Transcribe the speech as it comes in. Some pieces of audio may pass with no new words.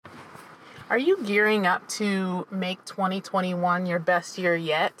Are you gearing up to make 2021 your best year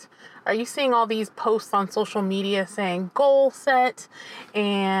yet? Are you seeing all these posts on social media saying goal set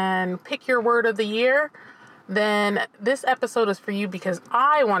and pick your word of the year? Then this episode is for you because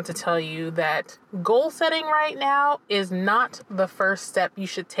I want to tell you that goal setting right now is not the first step you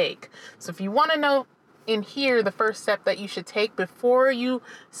should take. So if you want to know in here the first step that you should take before you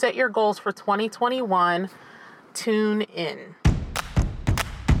set your goals for 2021, tune in.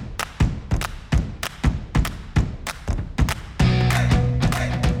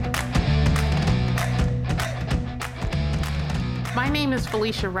 My name is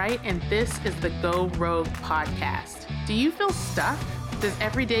Felicia Wright, and this is the Go Rogue podcast. Do you feel stuck? Does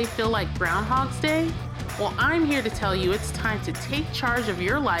every day feel like Groundhog's Day? Well, I'm here to tell you it's time to take charge of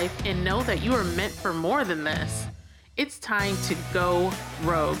your life and know that you are meant for more than this. It's time to go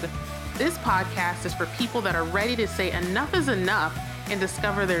rogue. This podcast is for people that are ready to say enough is enough and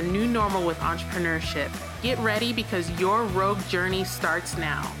discover their new normal with entrepreneurship. Get ready because your rogue journey starts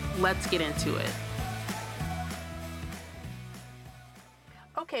now. Let's get into it.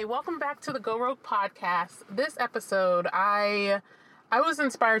 Okay, welcome back to the Go Rogue podcast. This episode, I was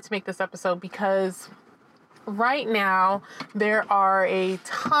inspired to make this episode because right now there are a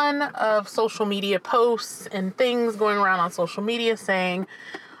ton of social media posts and things going around on social media saying,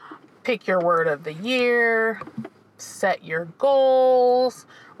 pick your word of the year, set your goals,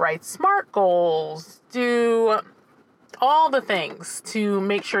 write SMART goals, do all the things to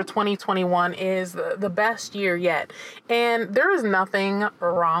make sure 2021 is the best year yet. And there is nothing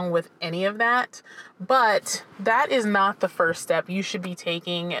wrong with any of that, but that is not the first step you should be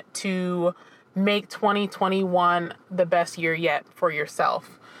taking to make 2021 the best year yet for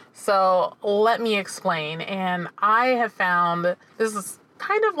yourself. So let me explain. And I have found this is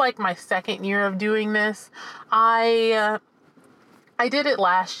kind of like my second year of doing this. I did it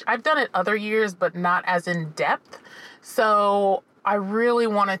I've done it other years, but not as in depth. So I really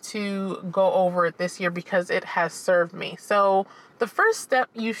wanted to go over it this year because it has served me. So the first step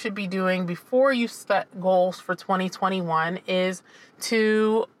you should be doing before you set goals for 2021 is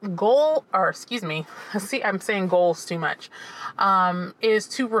to I'm saying goals too much, is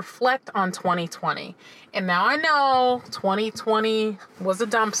to reflect on 2020. And now I know 2020 was a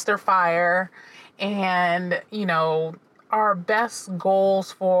dumpster fire and, our best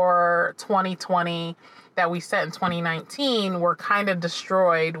goals for 2020 that we set in 2019 were kind of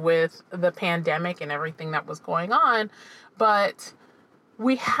destroyed with the pandemic and everything that was going on. But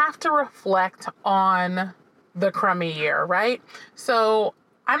we have to reflect on the crummy year, right? So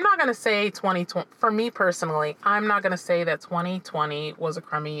I'm not going to say 2020, for me personally, I'm not going to say that 2020 was a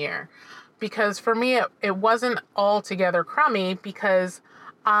crummy year. Because for me, it wasn't altogether crummy because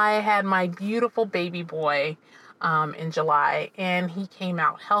I had my beautiful baby boy in July, and he came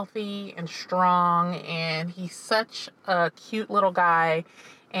out healthy and strong, and he's such a cute little guy,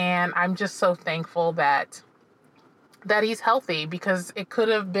 and I'm just so thankful that he's healthy because it could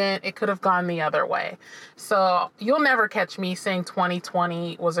have gone the other way. So you'll never catch me saying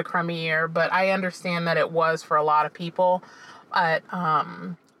 2020 was a crummy year, but I understand that it was for a lot of people. But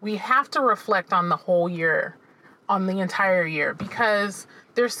we have to reflect on the whole year, on the entire year, because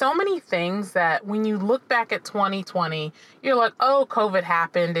there's so many things that when you look back at 2020, you're like, oh, COVID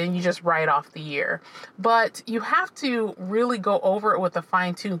happened, and you just write off the year. But you have to really go over it with a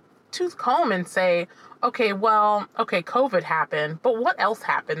fine-tooth comb and say, okay, COVID happened, but what else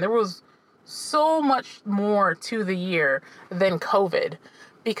happened? There was so much more to the year than COVID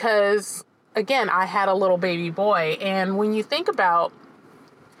because, again, I had a little baby boy. And when you think about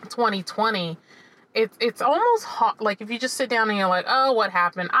 2020, it's almost hard. Like if you just sit down and you're like, oh, what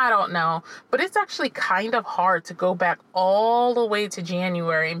happened? I don't know. But it's actually kind of hard to go back all the way to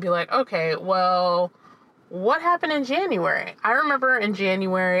January and be like, okay, well, what happened in January? I remember in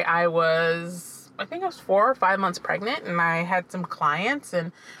January, I think I was 4 or 5 months pregnant, and I had some clients,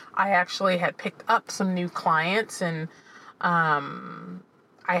 and I actually had picked up some new clients, and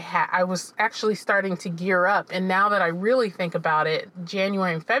I was actually starting to gear up. And now that I really think about it,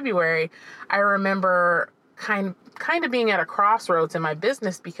 January and February, I remember kind of being at a crossroads in my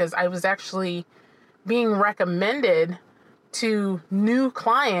business because I was actually being recommended to new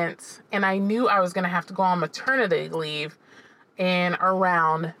clients, and I knew I was going to have to go on maternity leave in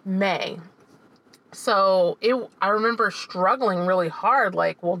around May. So I remember struggling really hard,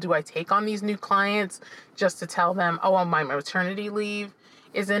 like, well, do I take on these new clients just to tell them, oh, my maternity leave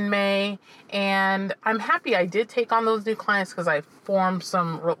is in May? And I'm happy I did take on those new clients because I formed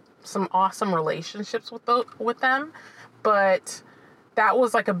some awesome relationships with them. But that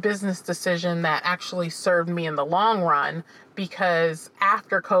was like a business decision that actually served me in the long run, because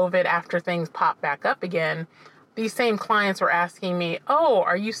after COVID, after things popped back up again, these same clients were asking me, oh,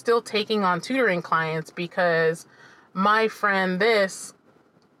 are you still taking on tutoring clients? Because my friend is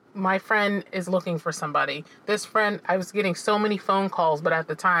looking for somebody. This friend, I was getting so many phone calls, but at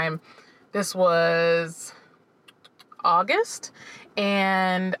the time, this was August,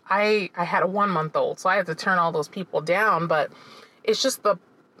 and I had a 1-month-old, so I had to turn all those people down. But it's just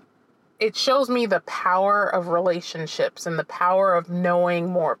it shows me the power of relationships and the power of knowing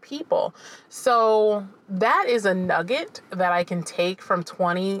more people. So that is a nugget that I can take from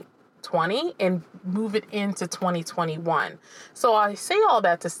 2020 and move it into 2021. So I say all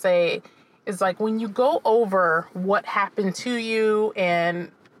that to say is, like, when you go over what happened to you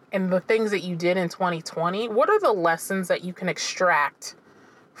and the things that you did in 2020, what are the lessons that you can extract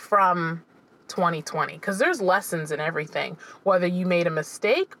from 2020? Because there's lessons in everything, whether you made a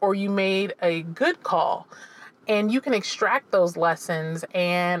mistake or you made a good call, and you can extract those lessons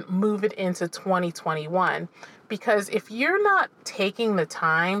and move it into 2021. Because if you're not taking the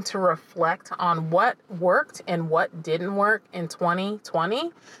time to reflect on what worked and what didn't work in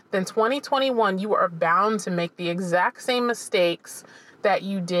 2020, then 2021, you are bound to make the exact same mistakes that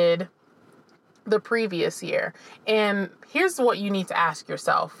you did the previous year. And here's what you need to ask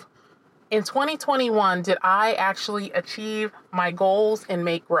yourself. In 2021, did I actually achieve my goals and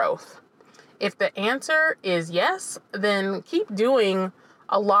make growth? If the answer is yes, then keep doing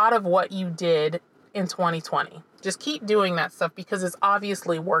a lot of what you did in 2020. Just keep doing that stuff, because it's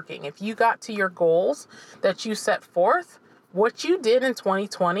obviously working. If you got to your goals that you set forth, what you did in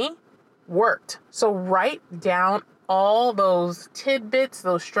 2020 worked. So write down all those tidbits,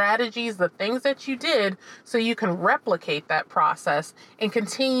 those strategies, the things that you did, so you can replicate that process and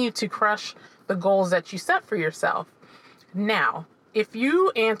continue to crush the goals that you set for yourself. Now, if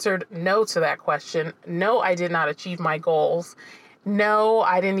you answered no to that question, no, I did not achieve my goals, no,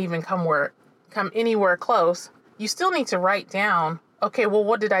 I didn't even come anywhere close, you still need to write down, okay, well,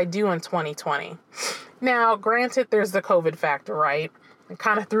 what did I do in 2020? Now, granted, there's the COVID factor, right? It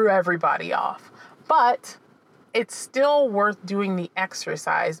kind of threw everybody off, but it's still worth doing the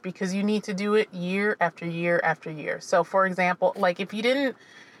exercise, because you need to do it year after year after year. So for example, like, if you didn't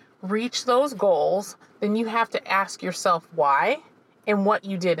reach those goals, then you have to ask yourself why and what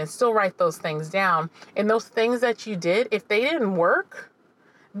you did, and still write those things down. And those things that you did, if they didn't work,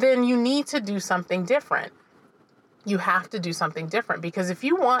 then you need to do something different. You have to do something different, because if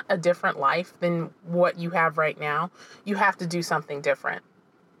you want a different life than what you have right now, you have to do something different.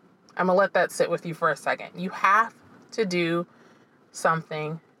 I'm going to let that sit with you for a second. You have to do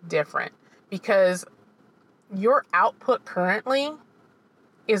something different, because your output currently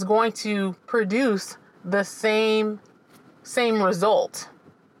is going to produce the same result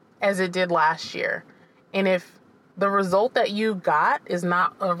as it did last year. And if the result that you got is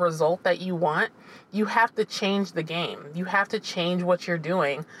not a result that you want, you have to change the game. You have to change what you're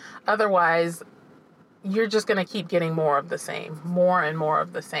doing. Otherwise, you're just going to keep getting more of the same, more and more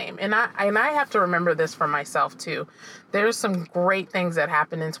of the same. And I have to remember this for myself too. There's some great things that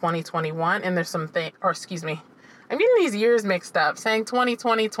happened in 2021, and there's some I'm getting these years mixed up, saying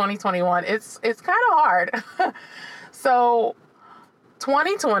 2020, 2021. It's kind of hard. So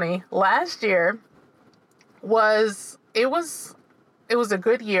 2020, last year, was a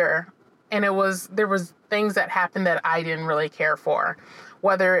good year, and there was things that happened that I didn't really care for,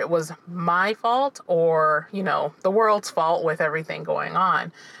 whether it was my fault or, the world's fault with everything going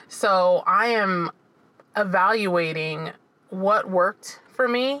on. So I am evaluating what worked for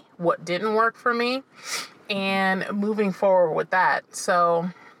me, what didn't work for me, and moving forward with that. So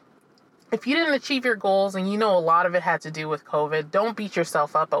if you didn't achieve your goals, and a lot of it had to do with COVID, don't beat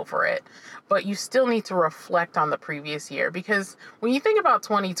yourself up over it. But you still need to reflect on the previous year, because when you think about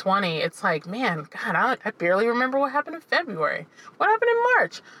 2020, it's like, man, God, I barely remember what happened in February. What happened in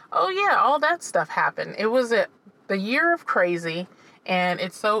March? Oh yeah, all that stuff happened. It was the year of crazy, and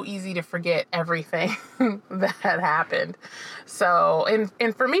it's so easy to forget everything that had happened. So,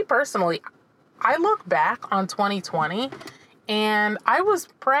 and for me personally, I look back on 2020, and I was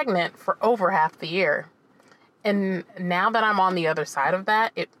pregnant for over half the year. And now that I'm on the other side of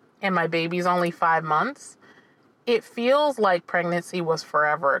that, and my baby's only 5 months, it feels like pregnancy was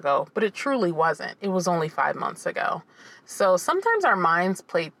forever ago, but it truly wasn't. It was only 5 months ago. So sometimes our minds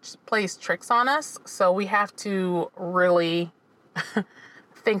plays tricks on us, so we have to really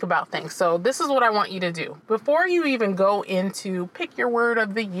think about things. So this is what I want you to do. Before you even go into pick your word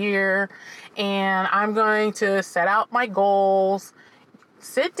of the year, and I'm going to set out my goals,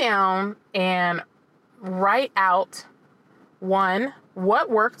 sit down and write out, one, what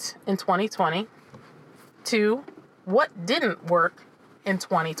worked in 2020? 2, what didn't work in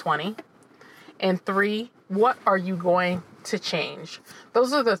 2020? And 3, what are you going to change?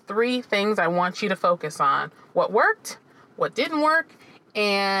 Those are the 3 things I want you to focus on. What worked, what didn't work,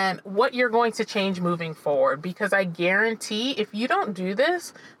 and what you're going to change moving forward. Because I guarantee if you don't do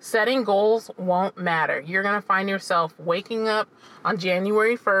this, setting goals won't matter. You're going to find yourself waking up on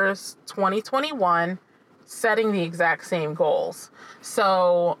January 1st, 2021, setting the exact same goals.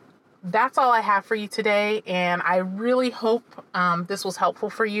 So that's all I have for you today. And I really hope this was helpful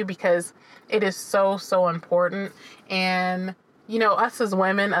for you, because it is so, so important. And, you know, us as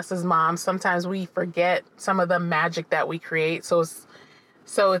women, us as moms, sometimes we forget some of the magic that we create.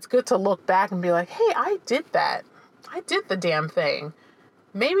 So it's good to look back and be like, hey, I did that. I did the damn thing.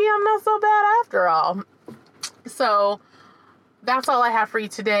 Maybe I'm not so bad after all. So that's all I have for you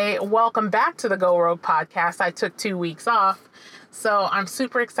today. Welcome back to the Go Rogue podcast. I took 2 weeks off. So I'm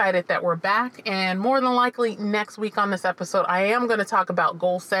super excited that we're back, and more than likely next week on this episode, I am going to talk about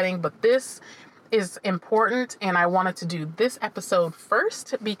goal setting, but this is important, and I wanted to do this episode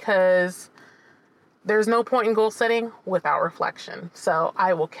first because there's no point in goal setting without reflection. So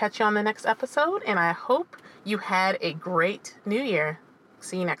I will catch you on the next episode, and I hope you had a great new year.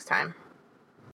 See you next time.